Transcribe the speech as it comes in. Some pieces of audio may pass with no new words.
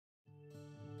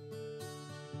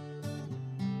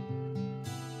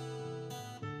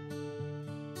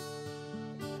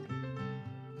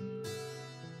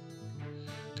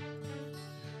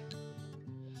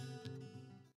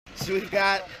So we've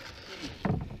got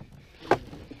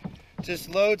just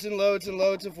loads and loads and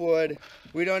loads of wood.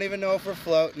 We don't even know if we're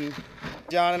floating.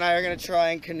 John and I are gonna try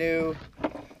and canoe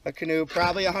a canoe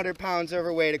probably 100 pounds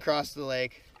overweight across the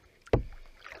lake.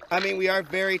 I mean, we are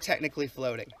very technically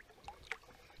floating.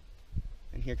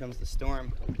 And here comes the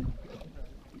storm.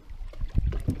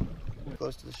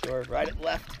 Close to the shore, right at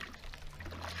left,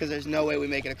 because there's no way we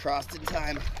make it across in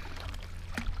time.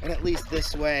 And at least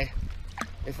this way,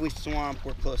 if we swamp,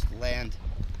 we're close to land.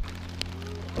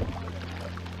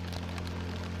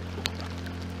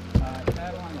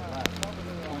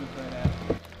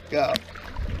 Go.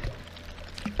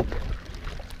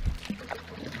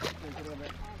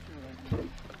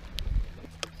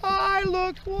 I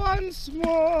looked once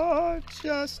more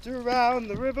just around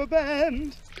the river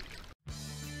bend.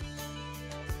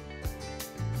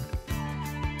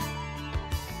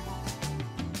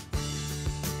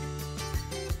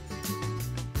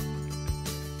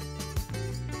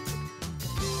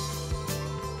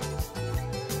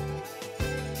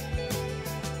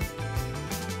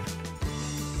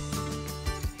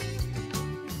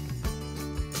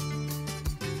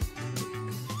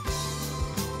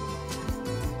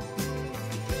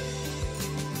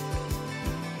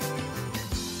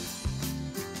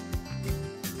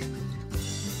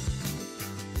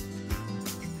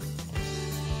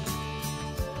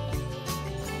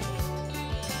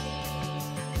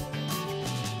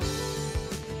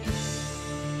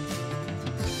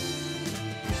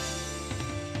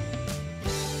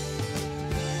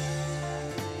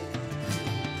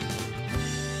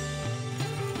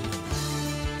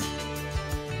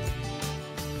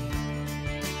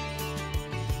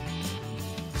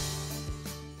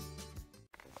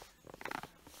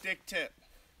 Dick tip,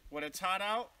 when it's hot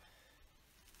out,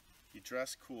 you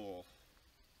dress cool.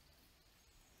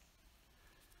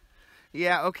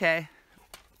 Yeah, okay.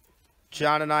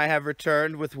 John and I have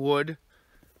returned with wood.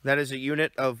 That is a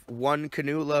unit of 1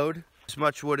 canoe load. As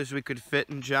much wood as we could fit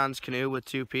in John's canoe with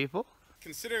 2 people.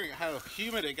 Considering how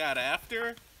humid it got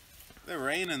after, the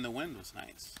rain and the wind was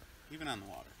nice, even on the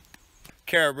water.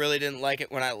 Kara really didn't like it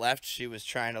when I left. She was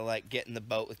trying to like get in the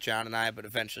boat with John and I, but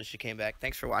eventually she came back.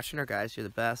 Thanks for watching her, guys. You're the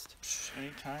best.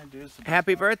 Anytime, dude.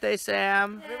 Happy birthday,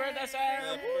 Sam. Happy birthday, Sam.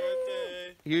 Happy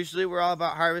birthday. Usually we're all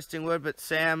about harvesting wood, but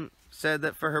Sam said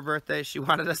that for her birthday she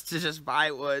wanted us to just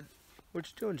buy wood. What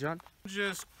you doing, John?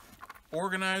 Just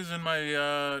organizing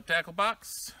my tackle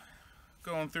box,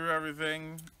 going through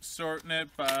everything, sorting it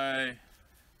by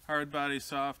hard body,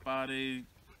 soft body,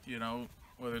 you know,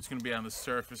 whether it's going to be on the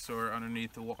surface or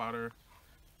underneath the water.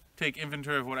 Take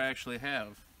inventory of what I actually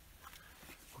have.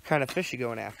 What kind of fish you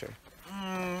going after?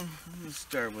 Let's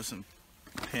start with some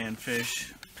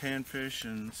panfish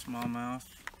and smallmouth.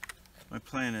 My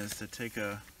plan is to take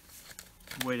a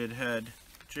weighted head,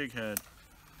 jig head,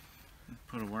 and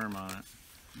put a worm on it,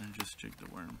 and then just jig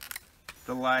the worm.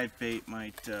 The live bait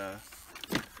might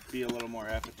be a little more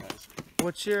appetizing.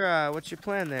 What's your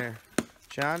plan there,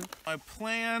 John? My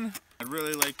plan, I'd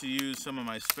really like to use some of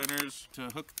my spinners to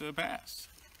hook the bass.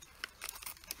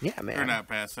 Yeah, man. Or not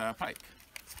bass, pike.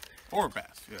 Or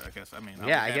bass, yeah, I guess. I mean,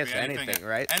 yeah, I guess anything,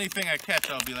 right? Anything I catch,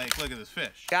 I'll be like, look at this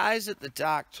fish. Guys at the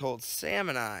dock told Sam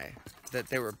and I that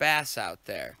there were bass out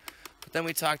there. But then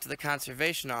we talked to the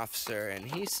conservation officer, and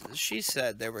she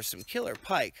said there were some killer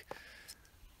pike.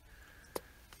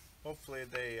 Hopefully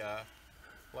they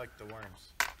like the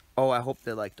worms. Oh, I hope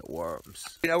they like the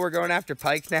worms. You know, we're going after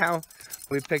pike now.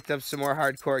 We picked up some more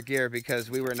hardcore gear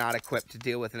because we were not equipped to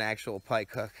deal with an actual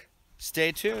pike hook.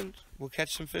 Stay tuned. We'll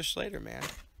catch some fish later, man.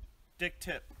 Dick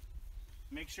tip.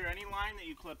 Make sure any line that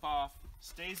you clip off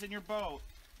stays in your boat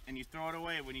and you throw it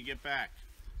away when you get back.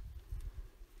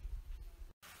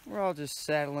 We're all just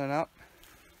saddling up,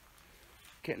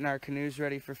 getting our canoes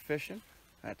ready for fishing.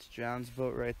 That's John's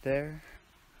boat right there.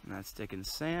 And that's Dick and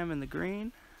Sam in the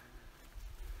green.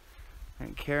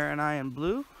 And Kara and I in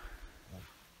blue.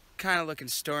 Kind of looking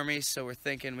stormy, so we're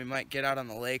thinking we might get out on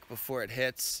the lake before it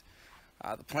hits.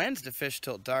 The plan's to fish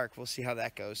till dark. We'll see how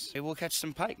that goes. Maybe we'll catch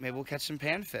some pike. Maybe we'll catch some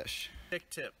panfish. Dick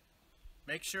tip.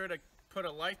 Make sure to put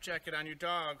a life jacket on your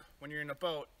dog when you're in a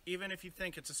boat, even if you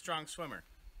think it's a strong swimmer.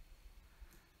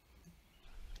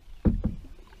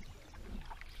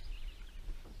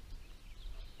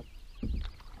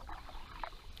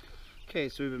 Okay,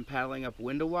 so we've been paddling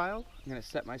upwind a while. I'm gonna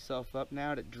set myself up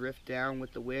now to drift down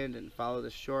with the wind and follow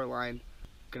the shoreline.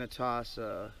 Gonna toss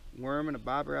a worm and a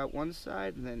bobber out one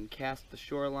side and then cast the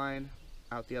shoreline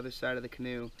out the other side of the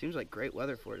canoe. Seems like great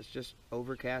weather for it. It's just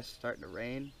overcast, starting to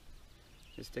rain.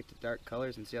 Just stick to dark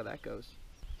colors and see how that goes.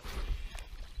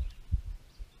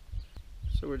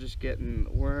 So we're just getting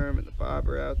the worm and the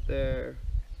bobber out there.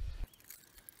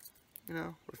 you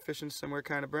know, we're fishing somewhere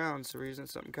kind of brown, so we're using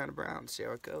something kind of brown. See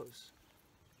how it goes.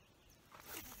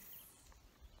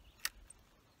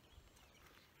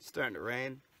 It's starting to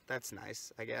rain. That's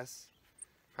nice, I guess.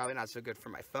 Probably not so good for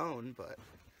my phone, but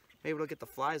maybe it'll get the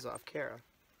flies off Kara.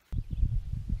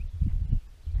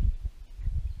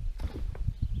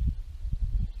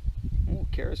 Oh,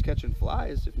 Kara's catching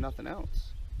flies, if nothing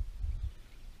else.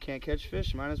 Can't catch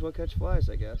fish, might as well catch flies,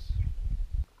 I guess.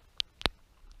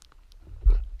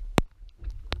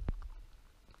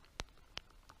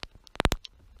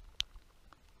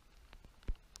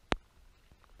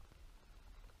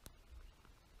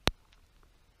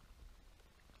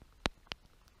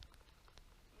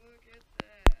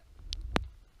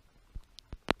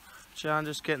 John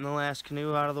just getting the last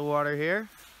canoe out of the water here.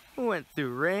 We went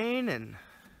through rain and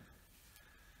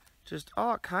just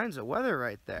all kinds of weather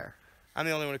right there. I'm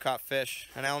the only one who caught fish,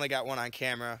 and I only got one on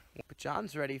camera. But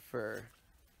John's ready for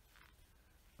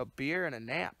a beer and a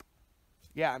nap.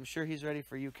 Yeah, I'm sure he's ready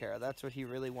for you, Kara. That's what he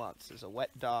really wants, is a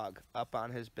wet dog up on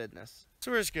his business.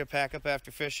 So we're just gonna pack up after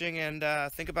fishing and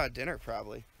think about dinner,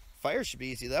 probably. Fire should be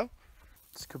easy, though.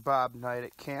 It's kebab night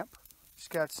at camp. Just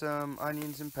got some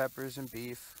onions and peppers and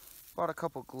beef. Bought a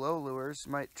couple glow lures.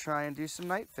 Might try and do some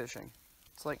night fishing.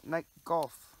 It's like night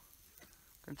golf.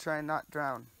 Gonna try and not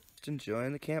drown. Just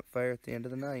enjoying the campfire at the end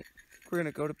of the night. We're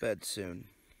gonna go to bed soon.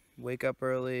 Wake up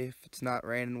early. If it's not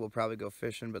raining, we'll probably go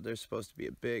fishing, but there's supposed to be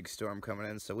a big storm coming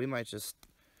in, so we might just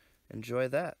enjoy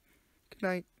that. Good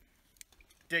night.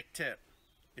 Dick tip.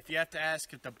 If you have to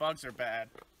ask if the bugs are bad.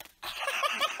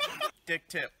 Dick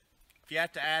tip. If you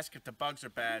have to ask if the bugs are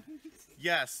bad.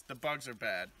 Yes, the bugs are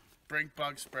bad. Bring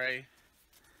bug spray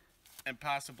and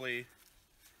possibly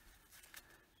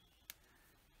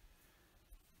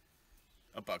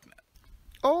a bug net.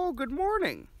 Oh, good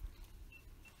morning.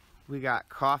 We got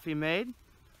coffee made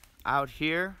out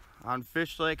here on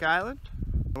Fish Lake Island.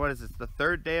 What is this, the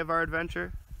third day of our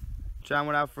adventure? John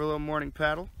went out for a little morning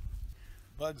paddle.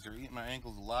 Bugs are eating my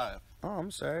ankles alive. Oh,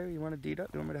 I'm sorry. You want to deed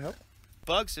up? You want me to help?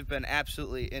 Bugs have been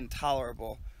absolutely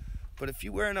intolerable. But if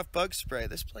you wear enough bug spray,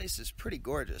 this place is pretty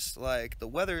gorgeous. Like, the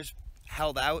weather's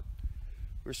held out.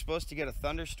 We're supposed to get a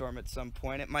thunderstorm at some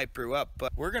point. It might brew up,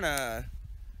 but we're gonna,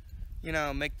 you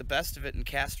know, make the best of it and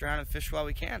cast around and fish while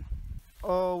we can.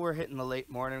 Oh, we're hitting the late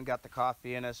morning. Got the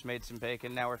coffee in us, made some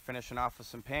bacon. Now we're finishing off with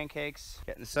some pancakes.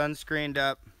 Getting sunscreened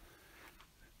up.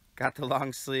 Got the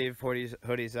long sleeve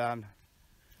hoodies on.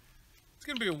 It's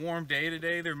gonna be a warm day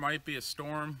today. There might be a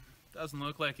storm. Doesn't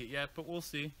look like it yet, but we'll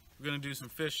see. We're gonna do some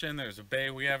fishing. There's a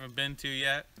bay we haven't been to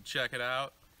yet. Check it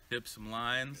out. Dip some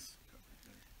lines.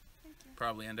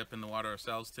 Probably end up in the water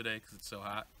ourselves today because it's so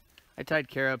hot. I tied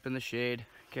Kara up in the shade.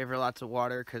 Gave her lots of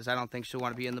water because I don't think she'll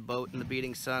want to be in the boat in the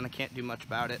beating sun. I can't do much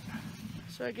about it.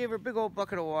 So I gave her a big old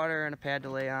bucket of water and a pad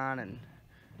to lay on, and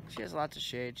she has lots of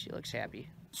shade. She looks happy.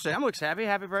 Sam looks happy.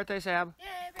 Happy birthday, Sam. Yay,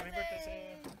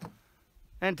 birthday!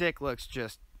 And Dick looks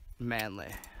just manly.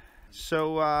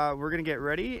 So we're gonna get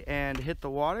ready and hit the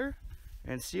water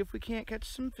and see if we can't catch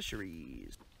some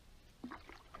fisheries.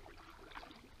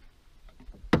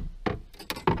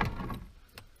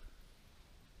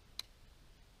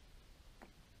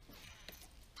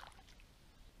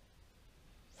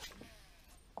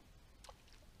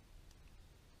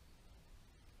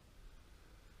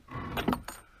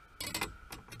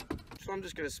 So I'm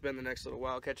just gonna spend the next little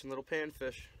while catching little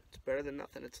panfish. It's better than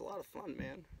nothing. It's a lot of fun,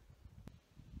 man.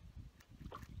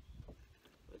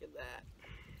 Look at that.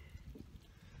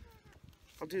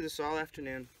 I'll do this all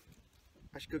afternoon.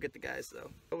 I should go get the guys though.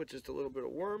 Oh, with just a little bit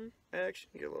of worm action,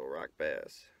 get a little rock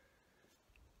bass.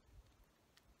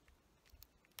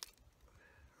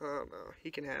 Oh no,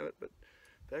 he can have it, but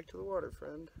back to the water,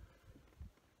 friend.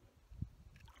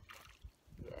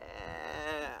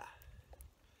 Yeah.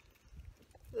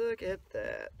 Look at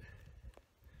that.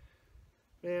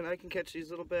 Man, I can catch these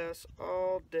little bass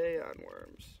all day on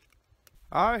worms.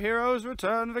 Our heroes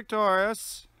return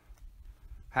victorious,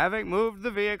 having moved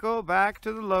the vehicle back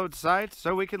to the load site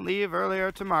so we can leave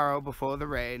earlier tomorrow before the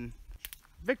rain.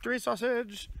 Victory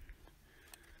sausage!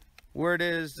 Word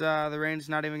is the rain's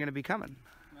not even going to be coming.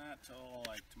 Not till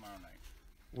like tomorrow night.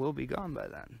 We'll be gone by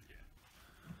then.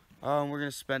 Oh, and we're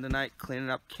going to spend the night cleaning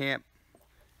up camp,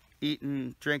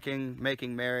 eating, drinking,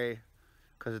 making merry,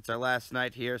 because it's our last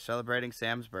night here celebrating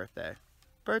Sam's birthday.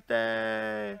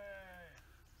 Birthday!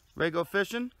 Ready to go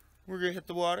fishing? We're going to hit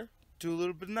the water, do a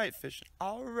little bit of night fishing.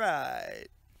 All right.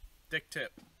 Dick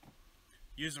tip.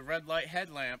 Use a red light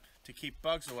headlamp to keep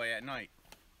bugs away at night.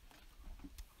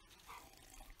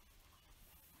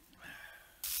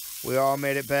 We all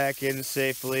made it back in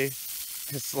safely,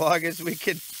 as long as we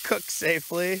could cook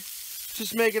safely.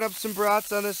 Just making up some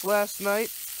brats on this last night.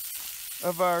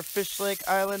 of our Fish Lake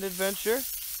Island adventure.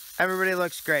 Everybody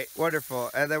looks great,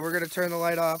 wonderful. And then we're gonna turn the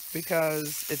light off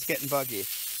because it's getting buggy.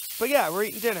 But yeah, we're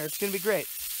eating dinner, it's gonna be great.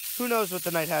 Who knows what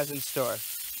the night has in store?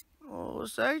 Oh,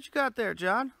 what's that you got there,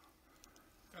 John?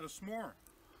 Got a s'more.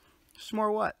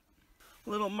 S'more what? A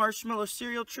little marshmallow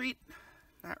cereal treat.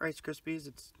 Not Rice Krispies,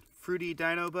 it's fruity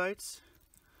dino bites.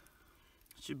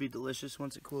 Should be delicious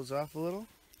once it cools off a little.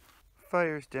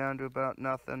 Fire's down to about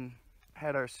nothing.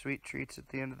 Had our sweet treats at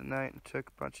the end of the night and took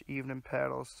a bunch of evening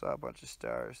paddles, saw a bunch of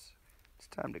stars. It's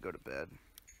time to go to bed.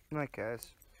 Good night, guys.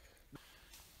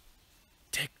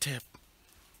 Tick tip.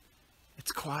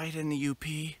 It's quiet in the UP.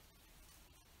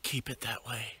 Keep it that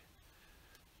way.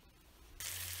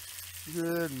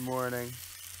 Good morning.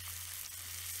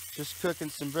 Just cooking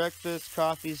some breakfast,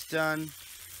 coffee's done.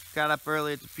 Got up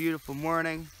early, it's a beautiful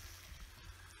morning.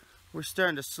 We're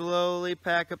starting to slowly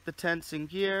pack up the tents and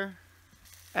gear.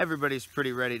 Everybody's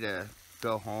pretty ready to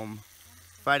go home.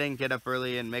 If I didn't get up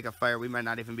early and make a fire, we might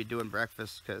not even be doing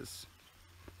breakfast, because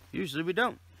usually we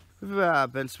don't.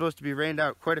 We've been supposed to be rained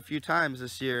out quite a few times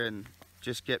this year and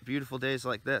just get beautiful days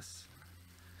like this.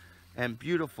 And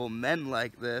beautiful men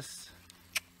like this.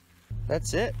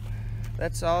 That's it.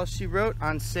 That's all she wrote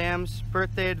on Sam's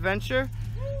birthday adventure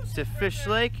to Fish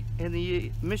Lake in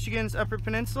the Michigan's Upper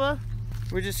Peninsula.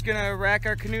 We're just gonna rack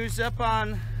our canoes up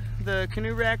on the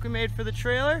canoe rack we made for the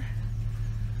trailer,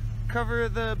 cover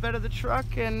the bed of the truck,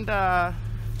 and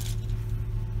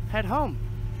head home.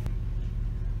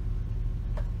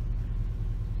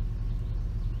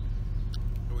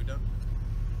 Are we done?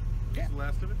 This is the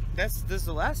last of it? This is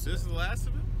the last. This is the last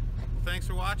of it? Well, thanks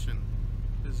for watching.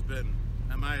 This has been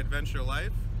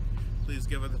MIAdventureLife. Please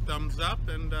give it a thumbs up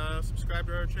and subscribe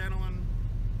to our channel and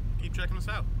keep checking us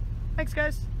out. Thanks,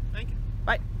 guys. Thank you.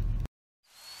 Bye.